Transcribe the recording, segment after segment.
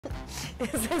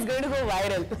This is going to go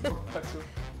viral.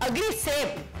 Agree,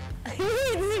 same.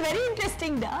 This is very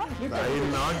interesting, da. I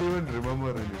will not even remember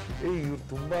anything. Hey, you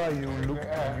look.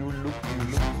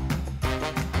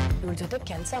 ಇವ್ರ ಜೊತೆ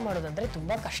ಕೆಲಸ ಮಾಡೋದಂದ್ರೆ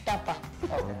ತುಂಬಾ ಕಷ್ಟಪ್ಪ.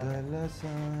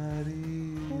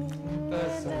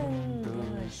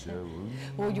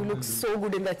 Oh, you look so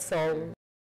good in that song.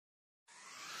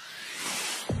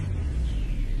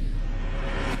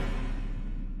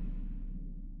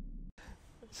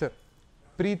 Sir,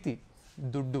 ಪ್ರೀತಿ,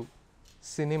 ದುಡ್ಡು,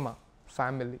 cinema,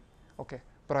 family, okay,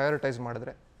 prioritise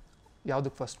ಮಾಡಿದ್ರೆ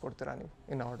ಯಾವುದಕ್ಕೆ first ಕೊಡ್ತೀರಾ ನೀವು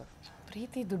ಇನ್ ಆರ್ಡರ್?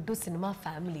 ಪ್ರೀತಿ, ದುಡ್ಡು, ಸಿನಿಮಾ,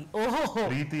 ಫ್ಯಾಮಿಲಿ. ಓಹೋ,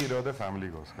 ಪ್ರೀತಿ ಇರೋದೇ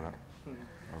ಫ್ಯಾಮಿಲಿಗೋಸ್ಕರ.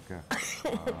 ಓಕೆ,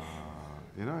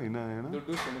 ಏನು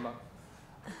ದುಡ್ಡು, ಸಿನಿಮಾ.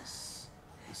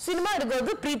 ಸಿನಿಮಾ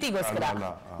ಇರೋದು ಪ್ರೀತಿಗೋಸ್ಕರ ಅಲ್ಲ.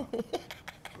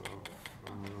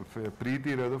 ಪ್ರೀತಿ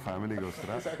ಇರೋದು ಫ್ಯಾಮಿಲಿಗೋಸ್ಕರ,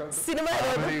 ಸಿನಿಮಾ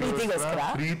ಇರೋದು ಪ್ರೀತಿಗೋಸ್ಕರ.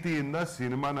 ಪ್ರೀತಿಯಿಂದ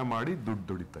ಸಿನಿಮಾನ ಮಾಡಿ ದುಡ್ಡು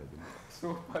ದುಡಿತಾ ಇದ್ದೀನಿ.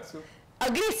 ಸೂಪರ್.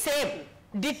 Agri, same,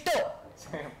 ditto.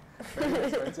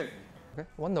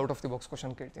 ಒಂದು out of the box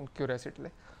question ಕೇಳ್ತೀನಿ,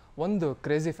 ಕ್ಯೂರಿಯಾಸಿಟಿಲಿ. ಒಂದು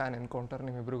ಕ್ರೇಜಿ ಫ್ಯಾನ್ ಎನ್ಕೌಂಟರ್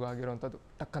ನಿಮ್ಮಿಬ್ರಿಗೂ ಆಗಿರೋಂಥದ್ದು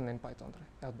ಟಕ್ಕನ್ ನೆನಪಾಯ್ತು ಅಂದರೆ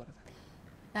ಯಾವ್ದು ಬರುತ್ತೆ?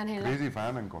 Crazy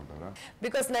fan ಅನ್ಕೊಂತಾರ?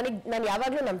 ಬಿಕಾಸ್ ನಾನು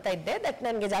ಯಾವಾಗಲೂ ನಂಬ್ತಾ ಇದ್ದೆ ದಟ್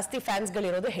ನನಗೆ ಜಾಸ್ತಿ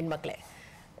ಫ್ಯಾನ್ಸ್ಗಳಿರೋದು ಹೆಣ್ಮಕ್ಳೇ.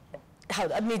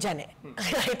 ಹೌದು, ಅದು ನಿಜಾನೇ,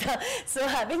 ಆಯ್ತಾ? So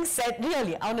having shed,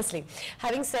 really honestly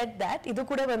having shed that, ಇದು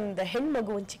ಕೂಡ ಒಂದು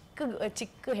ಹೆಣ್ಮಗು, ಒಂದು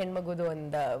ಚಿಕ್ಕ ಹೆಣ್ಮಗುದು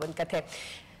ಒಂದು ಕಥೆ.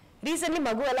 ರೀಸೆಂಟ್ಲಿ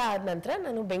ಮಗು ಎಲ್ಲ ಆದ ನಂತರ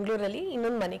ನಾನು ಬೆಂಗಳೂರಲ್ಲಿ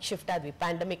ಇನ್ನೊಂದು ಮನೆಗೆ ಶಿಫ್ಟ್ ಆದ್ವಿ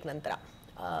ಪ್ಯಾಂಡಮಿಕ್ ನಂತರ.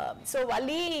 ಸೊ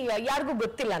ಅಲ್ಲಿ ಯಾರಿಗೂ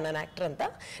ಗೊತ್ತಿಲ್ಲ ನಾನು ಆ್ಯಕ್ಟರ್ ಅಂತ,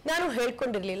 ನಾನು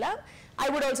ಹೇಳ್ಕೊಂಡಿರಲಿಲ್ಲ. I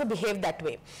would also behave that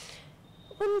way.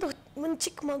 ಒಂದು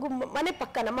ಚಿಕ್ಕ ಮಗು ಮನೆ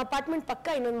ಪಕ್ಕ, ನಮ್ಮ ಅಪಾರ್ಟ್ಮೆಂಟ್ ಪಕ್ಕ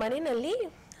ಇನ್ನೊಂದು ಮನೆಯಲ್ಲಿ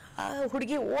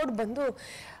ಹುಡುಗಿ ಓಡ್ ಬಂದು,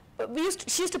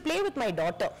 she use to play with my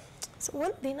daughter. So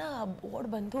ಒಂದು ದಿನ ಓಡ್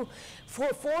ಬಂದು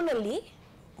ಫೋನಲ್ಲಿ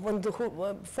ಒಂದು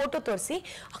ಫೋಟೋ ತೋರಿಸಿ,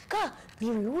 ಅಕ್ಕ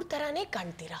ನೀವು ಇವ್ರ ಥರನೇ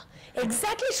ಕಾಣ್ತೀರಾ,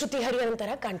 ಎಕ್ಸಾಕ್ಟ್ಲಿ ಶ್ರುತಿ ಹರಿಹರನ್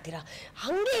ಥರ ಕಾಣ್ತೀರಾ,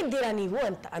 ಹಾಗೆ ಇದ್ದೀರಾ ನೀವು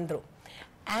ಅಂತ ಅಂದರು.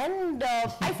 And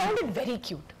I found it very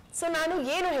cute. So ನಾನು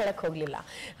ಏನು ಹೇಳಕ್ಕೆ ಹೋಗಲಿಲ್ಲ.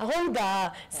 ಹೌದಾ,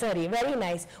 ಸರಿ, ವೆರಿ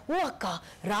ನೈಸ್, ಓ ಅಕ್ಕ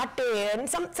ರಾಟೆ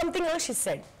something she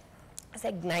said.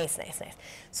 Like nice.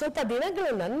 ಸ್ವಲ್ಪ ದಿನಗಳ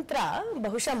ನಂತರ,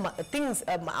 ಬಹುಶಃ ಥಿಂಗ್ಸ್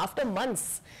ಆಫ್ಟರ್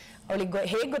ಮಂತ್ಸ್, ಅವಳಿಗೆ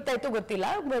ಹೇಗೆ ಗೊತ್ತಾಯ್ತು ಗೊತ್ತಿಲ್ಲ,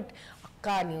 ಬಟ್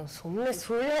ಅಕ್ಕ ನೀವು ಸುಮ್ಮನೆ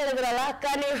ಸುಳ್ಳು ಹೇಳಿದ್ರಲ್ಲ ಅಕ್ಕ,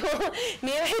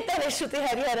 ನೀವೇ ತಾನೆ ಶ್ರುತಿ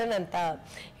ಹರಿಹರನ್ ಅಂತ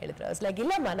ಹೇಳಿದ್ರು. ಲೈಕ್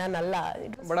ಇಲ್ಲಮ್ಮ ನಾನಲ್ಲ.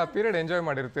 ಬಟ್ ಆ ಪೀರಿಯಡ್ ಎಂಜಾಯ್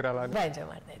ಮಾಡಿರ್ತೀರಲ್ಲ? ಎಂಜಾಯ್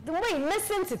ಮಾಡಿದೆ, ತುಂಬ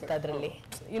ಇನ್ನಸೆನ್ಸ್ ಇತ್ತು ಅದರಲ್ಲಿ,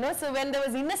 YONO. So when there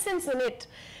was innocence in it,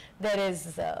 there is,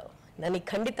 ನನಗೆ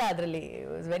ಖಂಡಿತ ಅದರಲ್ಲಿ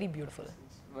was very beautiful.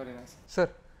 Very nice.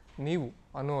 Sir, ನೀವು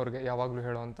ಅನ್ನೋರಿಗೆ ಯಾವಾಗಲೂ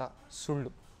ಹೇಳೋವಂಥ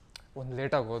ಸುಳ್ಳು, ಒಂದು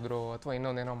ಲೇಟಾಗಿ ಹೋದ್ರು ಅಥವಾ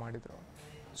ಇನ್ನೊಂದೇನೋ ಮಾಡಿದ್ರು,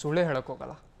 ಸುಳ್ಳೇ ಹೇಳಕ್ಕೆ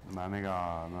ಹೋಗಲ್ಲ?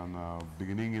 ನಾನು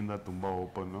ಬಿಗಿನಿಂಗಿಂದ ತುಂಬ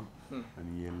ಓಪನ್ನು.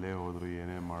 ನನಗೆ ಎಲ್ಲೇ ಹೋದ್ರು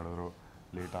ಏನೇ ಮಾಡಿದ್ರು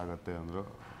ಲೇಟ್ ಆಗುತ್ತೆ ಅಂದರು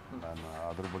ನಾನು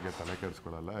ಅದ್ರ ಬಗ್ಗೆ ತಲೆ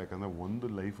ಕೆಡಿಸ್ಕೊಳ್ಳಲ್ಲ. ಯಾಕಂದರೆ ಒಂದು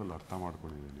ಲೈಫಲ್ಲಿ ಅರ್ಥ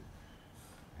ಮಾಡ್ಕೊಂಡಿದ್ದೀನಿ,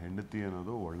 ಹೆಂಡತಿ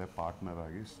ಅನ್ನೋದು ಒಳ್ಳೆ ಪಾರ್ಟ್ನರ್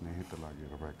ಆಗಿ,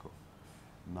 ಸ್ನೇಹಿತರಾಗಿರಬೇಕು.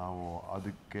 ನಾವು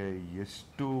ಅದಕ್ಕೆ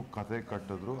ಎಷ್ಟು ಕತೆ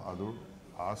ಕಟ್ಟಿದ್ರು ಅದು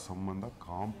ಆ ಸಂಬಂಧ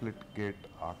ಕಾಂಪ್ಲಿಕೇಟ್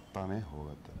ಆಗ್ತಾನೆ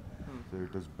ಹೋಗುತ್ತೆ. So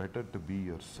it is better to be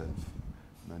your self.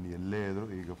 ನಾನು ಎಲ್ಲೇ ಇದ್ರು,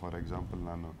 ಈಗ ಫಾರ್ ಎಕ್ಸಾಂಪಲ್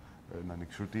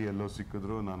ನನಗೆ ಶ್ರುತಿ ಎಲ್ಲೋ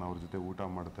ಸಿಕ್ಕಿದ್ರು ನಾನು ಅವ್ರ ಜೊತೆ ಊಟ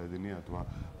ಮಾಡ್ತಾ ಇದ್ದೀನಿ ಅಥವಾ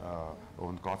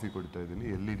ಒಂದು ಕಾಫಿ ಕುಡಿತಾ ಇದ್ದೀನಿ,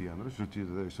 ಎಲ್ಲಿದೆಯಾ ಅಂದರೆ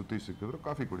ಶ್ರುತಿ ಸಿಕ್ಕಿದ್ರು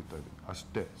ಕಾಫಿ ಕುಡಿತಾ ಇದ್ದೀನಿ,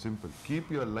 ಅಷ್ಟೇ. Simple. Keep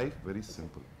your life very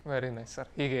simple. Very nice sir.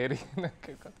 ಹೀಗೆ ಏರಿ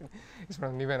ಕೇಳ್ಕೊತೀನಿ.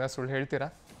 ನೀವೇನೋ ಸುಳ್ಳು ಹೇಳ್ತೀರಾ?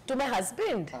 ಟು ಮೈ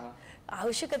ಹಸ್ಬೆಂಡ್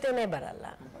ಅವಶ್ಯಕತೆನೇ ಬರಲ್ಲ.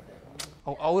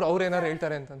 ಅವ್ರು ಏನಾರು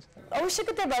ಹೇಳ್ತಾರೆ ಅಂತ ಅನ್ಸುತ್ತೆ?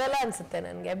 ಅವಶ್ಯಕತೆ ಬರಲ್ಲ ಅನ್ಸುತ್ತೆ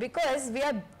ನನಗೆ, because we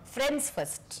are friends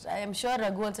first. I am sure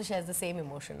Raghu also shares the same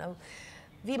emotion.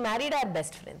 V married R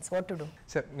best friends. What to do?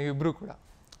 Sir, ನೀವಿಬ್ರು ಕೂಡ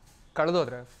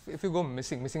ಕಳೆದೋದ್ರೆ, ಇಫ್ ಯು ಗೋ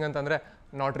ಮಿಸ್ಸಿಂಗ್ ಅಂತಂದರೆ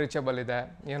ನಾಟ್ ರೀಚಬಲ್ ಇದೆ,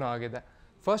 ಏನೋ ಆಗಿದೆ,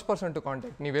 ಫಸ್ಟ್ ಪರ್ಸನ್ ಟು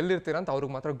ಕಾಂಟ್ಯಾಕ್ಟ್ ನೀವು ಎಲ್ಲಿರ್ತೀರ ಅಂತ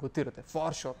ಅವ್ರಿಗೆ ಮಾತ್ರ ಗೊತ್ತಿರುತ್ತೆ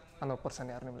ಫಾರ್ ಶೋರ್ ಅನ್ನೋ ಪರ್ಸನ್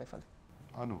ಯಾರು ನಿಮ್ಮ ಲೈಫಲ್ಲಿ?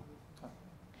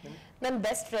 ನನ್ನ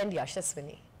best friend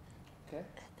Yashasvini.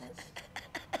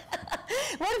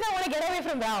 What if I want to get away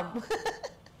from Ram?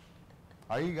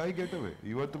 I get away.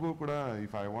 ಇವತ್ತಿಗೂ ಕೂಡ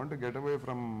if I want to get away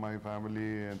from my family,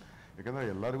 ಯಾಕಂದರೆ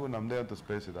ಎಲ್ಲರಿಗೂ ನಮ್ಮದೇ ಅಂತ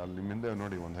ಸ್ಪೇಸ್ ಇದೆ. ಅಲ್ಲಿ ನಿಮ್ಮಿಂದ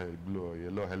ನೋಡಿ ಒಂದು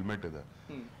ಎಲ್ಲೋ ಹೆಲ್ಮೆಟ್ ಇದೆ,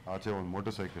 ಆಚೆ ಒಂದು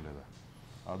ಮೋಟರ್ ಸೈಕಲ್ ಇದೆ,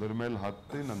 ಅದ್ರ ಮೇಲೆ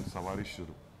ಹತ್ತಿ ನನ್ನ ಸವಾರಿ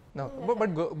ಶುರು.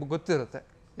 ಬಟ್ ಗೊತ್ತಿರುತ್ತೆ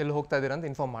ಎಲ್ಲಿ ಹೋಗ್ತಾ ಇದ್ದೀರಾ ಅಂತ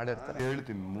ಇನ್ಫಾರ್ಮ್ ಮಾಡಿರ್ತಾರೆ.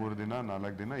 ಹೇಳ್ತೀನಿ, 3 ದಿನ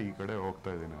 4 ದಿನ ಈ ಕಡೆ ಹೋಗ್ತಾ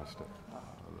ಇದ್ದೀನಿ ಅಷ್ಟೇ.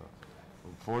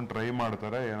 ಫೋನ್ ಟ್ರೈ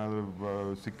ಮಾಡ್ತಾರೆ, ಏನಾದರೂ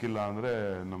ಸಿಕ್ಕಿಲ್ಲ ಅಂದರೆ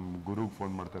ನಮ್ಮ ಗುರುಗೆ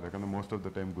ಫೋನ್ ಮಾಡ್ತಾರೆ, ಯಾಕಂದರೆ ಮೋಸ್ಟ್ ಆಫ್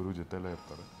ದ ಟೈಮ್ ಗುರು ಜೊತೆಲೇ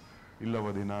ಇರ್ತಾರೆ. ಇಲ್ಲವ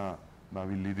ದಿನ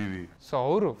ನಾವಿಲ್ಲಿದ್ದೀವಿ. ಸೊ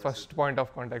ಅವರು ಫಸ್ಟ್ ಪಾಯಿಂಟ್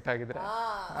ಆಫ್ ಕಾಂಟ್ಯಾಕ್ಟ್ ಆಗಿದ್ರೆ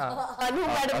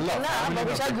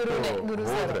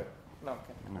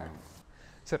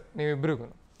ಸರ್, ನೀವಿಬ್ರಿಗೂ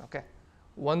ಓಕೆ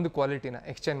ಒಂದು ಕ್ವಾಲಿಟಿನ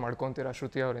ಎಕ್ಸ್ಚೇಂಜ್ ಮಾಡ್ಕೊತೀರಾ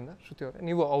ಶ್ರುತಿ ಅವರಿಂದ,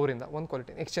 ನೀವು ಅವರಿಂದ ಒಂದು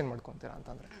ಕ್ವಾಲಿಟಿನ ಎಕ್ಸ್ಚೇಂಜ್ ಮಾಡ್ಕೊತೀರಾ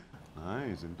ಅಂತಂದರೆ?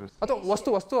 ಅಥವಾ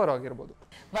ವಸ್ತು ಆಗಿರ್ಬೋದು.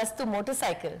 ವಸ್ತು ಮೋಟರ್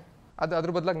ಸೈಕಲ್,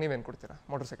 ಅದ್ರ ಬದಲಾಗಿ ನೀವೇನು ಕೊಡ್ತೀರಾ?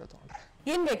 ಮೋಟರ್ ಸೈಕಲ್ ತೊಗೊಂಡ್ರೆ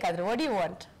ಏನು ಬೇಕಾದರೂ? What you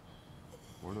want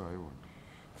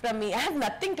from me? I have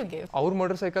nothing to give. ಅವ್ರ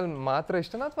ಮೋಟರ್ ಸೈಕಲ್ ಮಾತ್ರ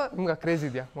ಇಷ್ಟನಾ ಅಥವಾ ನಿಮ್ಗೆ ಕ್ರೇಜ್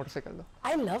ಇದೆಯಾ motor ಸೈಕಲ್ದು?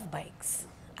 I love bikes.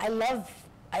 I love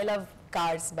I love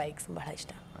cars bikes ಬಹಳ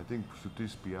ಇಷ್ಟ. I think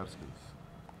ಶ್ರುತಿಸ್ PR skills.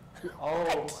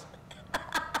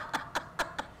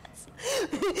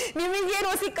 ನಿಮಗೇನು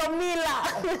ಓಸಿ ಕಮ್ಮಿ ಇಲ್ಲ.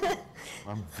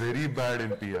 I'm very bad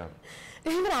in PR.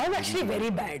 I'm actually very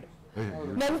bad.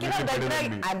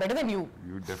 I'm better than you.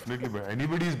 You definitely better.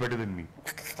 Anybody is better than me.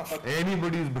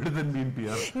 Anybody is better than me in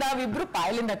PR. ನಾವಿಬ್ರು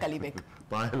ಪಾಯಲಿಂದ ಕಲಿಬೇಕು.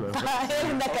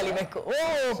 ಪಾಯಲಿಂದ ಕಲಿಬೇಕು.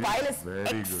 Payal is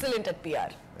excellent at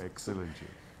PR. Excellent.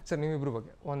 Sir ನೀವಿಬ್ರು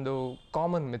ಬಗ್ಗೆ ಒಂದು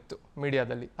common ಮಿತ್ತು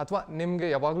ಮೀಡಿಯಾದಲ್ಲಿ ಅಥವಾ ನಿಮಗೆ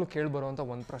ಯಾವಾಗಲೂ ಕೇಳಿಬರುವಂಥ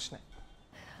ಒಂದು ಪ್ರಶ್ನೆ.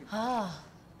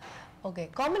 ಓಕೆ,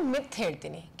 ಕಾಮನ್ ಮಿತ್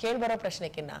ಹೇಳ್ತೀನಿ ಕೇಳಿಬರೋ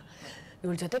ಪ್ರಶ್ನೆಕ್ಕಿನ್ನ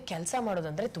ಇವ್ರ ಜೊತೆ ಕೆಲಸ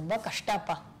ಮಾಡೋದಂದ್ರೆ ತುಂಬ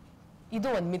ಕಷ್ಟಪ್ಪ, ಇದು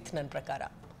ಒಂದು ಮಿತ್ ನನ್ನ ಪ್ರಕಾರ.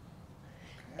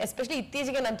 ಎಸ್ಪೆಷಲಿ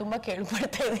ಇತ್ತೀಚೆಗೆ ನಾನು ತುಂಬ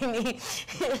ಕೇಳ್ಪಡ್ತಾ ಇದ್ದೀನಿ.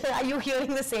 I you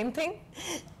hearing the same thing?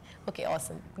 Okay,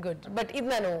 awesome, good. But ಇದು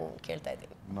ನಾನು ಕೇಳ್ತಾ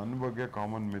ಇದ್ದೀನಿ. ನನ್ನ ಬಗ್ಗೆ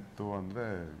ಕಾಮನ್ ಮಿತ್ತು ಅಂದರೆ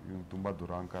ಇವ್ನು ತುಂಬ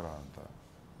ದುರಾಂಕಾರ ಅಂತ,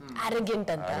 ಆರೋಗ್ಯಂಟ್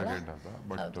ಅಂತ.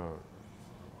 ಬಟ್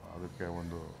ಅದಕ್ಕೆ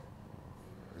ಒಂದು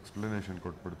ಎಕ್ಸ್ಪ್ಲನೇಷನ್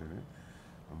ಕೊಟ್ಬಿಡ್ತೀನಿ.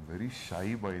 I am very ಶೈ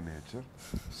by nature.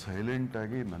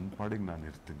 ಸೈಲೆಂಟಾಗಿ ನನ್ನ ಪಾಡಿಗೆ ನಾನು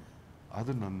ಇರ್ತೀನಿ,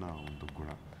 ಅದು ನನ್ನ ಒಂದು ಗುಣ.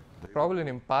 ಪ್ರಾಬ್ಲಿ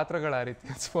ನಿಮ್ಮ ಪಾತ್ರಗಳು ಆ ರೀತಿ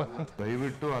ಅನ್ಸ್ಬೋದು.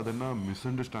 ದಯವಿಟ್ಟು ಅದನ್ನು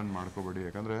ಮಿಸ್ಅಂಡರ್ಸ್ಟ್ಯಾಂಡ್ ಮಾಡ್ಕೋಬೇಡಿ.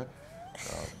 ಯಾಕಂದರೆ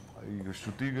ಈಗ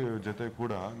ಶ್ರುತಿ ಜೊತೆ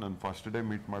ಕೂಡ ನಾನು ಫಸ್ಟ್ ಡೇ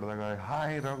ಮೀಟ್ ಮಾಡಿದಾಗ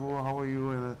hi Raghu how you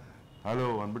hello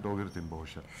ಅಂದ್ಬಿಟ್ಟು ಹೋಗಿರ್ತೀನಿ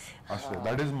ಬಹುಶಃ ಅಷ್ಟೇ.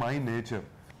 That is my nature.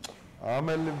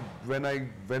 ಆಮೇಲೆ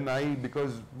ವೆನ್ ಐ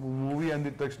ಬಿಕಾಸ್ ಮೂವಿ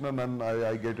ಅಂದಿದ ತಕ್ಷಣ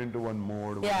I get in to one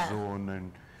mode, zone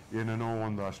and ಏನೇನೋ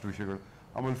ಒಂದು ಅಷ್ಟು ವಿಷಯಗಳು.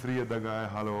 ಆಮೇಲೆ ಫ್ರೀ ಇದ್ದಾಗ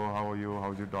hello how you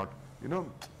how you dot YONO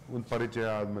ಒಂದು ಪರಿಚಯ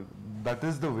ಆದ್ಮೇಲೆ that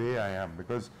is the way I am.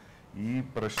 Because ಈ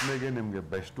ಪ್ರಶ್ನೆಗೆ ನಿಮಗೆ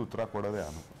ಬೆಸ್ಟ್ ಉತ್ತರ ಕೊಡೋದೇ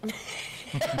ನಾನು.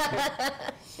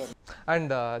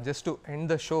 And just to end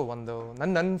the show ಒಂದು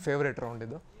ನನ್ನ ಫೇವ್ರೇಟ್ ರೌಂಡ್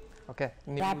ಇದು. ಓಕೆ,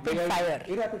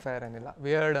 ಫೈರ್ ಏನಿಲ್ಲ,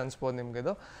 ವಿಯರ್ಡ್ ಅನ್ಸ್ಬೋದು ನಿಮ್ಗೆ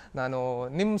ಇದು. ನಾನು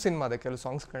ನಿಮ್ಮ ಸಿನಿಮಾದ ಕೆಲವು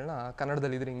ಸಾಂಗ್ಸ್ಗಳನ್ನ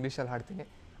ಕನ್ನಡದಲ್ಲಿ ಇದ್ರೆ ಇಂಗ್ಲೀಷಲ್ಲಿ ಹಾಡ್ತೀನಿ.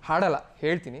 ಹಾಡಲ್ಲ,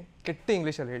 ಹೇಳ್ತೀನಿ, ಕೆಟ್ಟ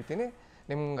ಇಂಗ್ಲೀಷಲ್ಲಿ ಹೇಳ್ತೀನಿ.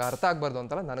 ನಿಮ್ಗೆ ಅರ್ಥ ಆಗಬಾರ್ದು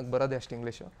ಅಂತಲ್ಲ, ನನಗೆ ಬರೋದೇ ಅಷ್ಟು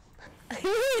English.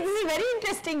 Very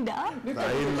interesting. I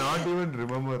will not even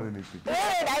remember anything.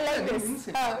 I like this.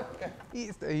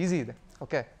 Easy ಇದೆ.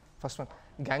 Okay, first one,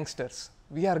 gangsters.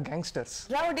 We are gangsters.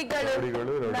 ರೌಡಿಗಳು.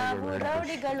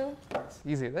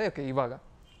 Easy ಇದೆ. ಓಕೆ, ಇವಾಗ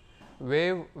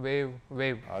ವೇವ್ ವೇವ್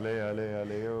ವೇವ್. ಅಲೆ ಅಲೆ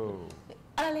ಅಲೆಯೋ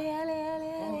ಅಲೆ ಅಲೆ ಅಲೆ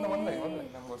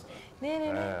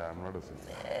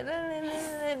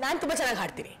ನಾನು ತುಂಬಾ ಚೆನ್ನಾಗಿ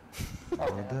ಹಾಡ್ತೀನಿ.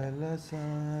 ಮೊದಲ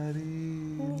ಸಾರಿ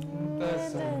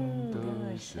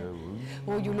ಸಂತೋಷವು. ಓ,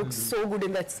 you look so good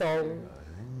in that song.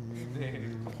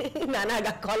 ನಾನಾಗ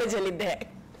ಕಾಲೇಜಲ್ಲಿದ್ದೆ.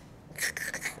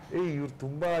 ಇವ್ರು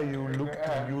ತುಂಬಾ ಯು ಲುಕ್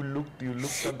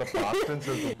ಅಂತ ಪಾಸ್ಟ್ ಟೆನ್ಸ್.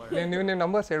 ನೀವು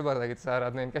ನಂಬರ್ಸ್ ಹೇಳ್ಬಾರ್ದಾಗಿತ್ತು ಸರ್,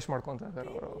 ಅದನ್ನ ಎನ್ಕೇಶ್ ಮಾಡ್ಕೊಂತ ಇದ್ದಾರೆ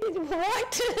ಅವರು.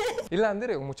 ಇಲ್ಲ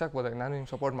ಅಂದ್ರೆ ಮುಚ್ಚಾಕ್ಬೋದಾಗ, ನಾನು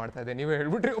ನಿಮ್ಗೆ ಸಪೋರ್ಟ್ ಮಾಡ್ತಾ ಇದ್ದೆ, ನೀವೇ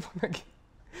ಹೇಳ್ಬಿಟ್ರಿ ಓಪನ್ ಆಗಿ.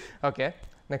 Okay,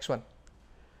 next one,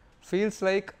 feels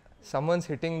like summons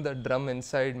hitting the drum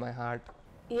inside my heart.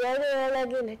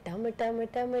 ಎದೆಯೊಳಗಿನ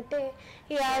ಟಮಟಮಟಮಟೆ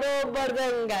ಯಾರೋ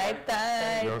ಬರ್ದಂಗಾಯ್ತಾ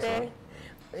ಐತೆ.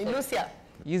 ಲೂಸಿಯಾ.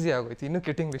 ಈಸಿ ಆಗೋಯ್ತು, ಇನ್ನೂ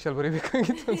ಕೆಟ್ಟ ಇಂಗ್ಲೀಷಲ್ಲಿ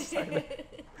ಬರೀಬೇಕಾಗಿತ್ತು.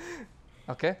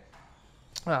 ಓಕೆ,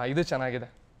 ಇದು ಚೆನ್ನಾಗಿದೆ.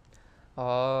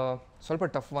 ಸ್ವಲ್ಪ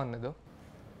ಟಫ್ ಒನ್ ಇದು.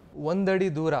 ಒಂದಡಿ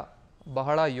ದೂರ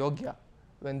ಬಹಳ ಯೋಗ್ಯ.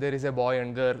 When there is a boy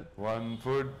and girl. 1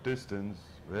 foot distance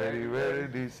very very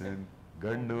decent.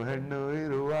 ಗಂಡು ಹೆಣ್ಣು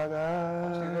ಇರುವಾಗ.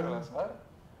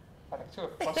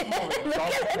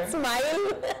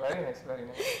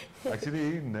 ಆಕ್ಚುಲಿ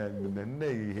ನೆನ್ನೆ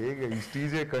ಹೇಗೆ ಇಷ್ಟು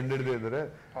ಈಸಿಯಾಗಿ ಕಂಡಿಡಿದೆ ಅಂದ್ರೆ,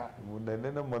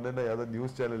 ನೆನ್ನೆ ಮೊನ್ನೆ ಯಾವ್ದೋ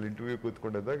ನ್ಯೂಸ್ ಚಾನೆಲ್ ಇಂಟರ್ವ್ಯೂ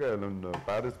ಕೂತ್ಕೊಂಡಿದ್ದಾಗ ನನ್ನ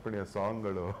ಪ್ಯಾರಿಸ್ ಪಣಿಯ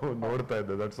ಸಾಂಗ್ಗಳು ನೋಡ್ತಾ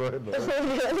ಇದ್ದೆ. That's why.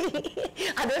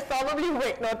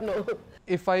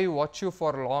 If I watch you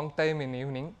for long time in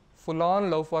evening, full on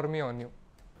love for me on you.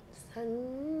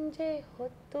 ಸಂಜೆ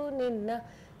ಹೊತ್ತು ನಿನ್ನ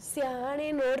ಸ್ಯಾಣೆ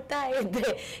ನೋಡ್ತಾ ಇದ್ದೆ,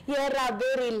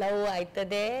 ಬೇರೆ ಲವ್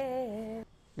ಆಯ್ತದೆ.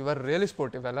 ಇವರ್ ರಿಯಲಿ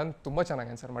ಸ್ಪೋರ್ಟಿವ್. ಎಲ್ಲ ತುಂಬ ಚೆನ್ನಾಗಿ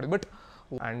ಆನ್ಸರ್ ಮಾಡಿ. ಬಟ್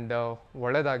ಆ್ಯಂಡ್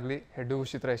ಒಳ್ಳೇದಾಗಲಿ, ಹೆಡ್ಡು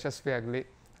ಚಿತ್ರ ಯಶಸ್ವಿ ಆಗಲಿ.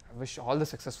 I wish all the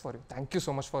success for you. Thank you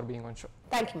so much for being on show.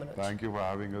 Thank you Manoj. Thank you for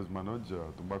having us Manoj.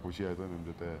 ತುಂಬ ಖುಷಿ ಆಯಿತು ನಿಮ್ಮ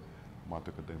ಜೊತೆ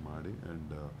ಮಾತುಕತೆ ಮಾಡಿ.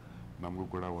 ಆ್ಯಂಡ್ ನಮಗೂ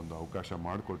ಕೂಡ ಒಂದು ಅವಕಾಶ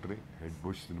ಮಾಡಿಕೊಟ್ರಿ. ಹೆಡ್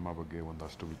ಬುಷ್ ಸಿನಿಮಾ ಬಗ್ಗೆ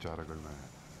ಒಂದಷ್ಟು ವಿಚಾರಗಳನ್ನ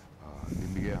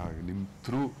ನಿಮಗೆ ಹಾಗೆ ನಿಮ್ಮ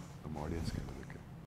ಥ್ರೂ ನಮ್ಮ ಆಡಿಯನ್ಸ್ಗೆ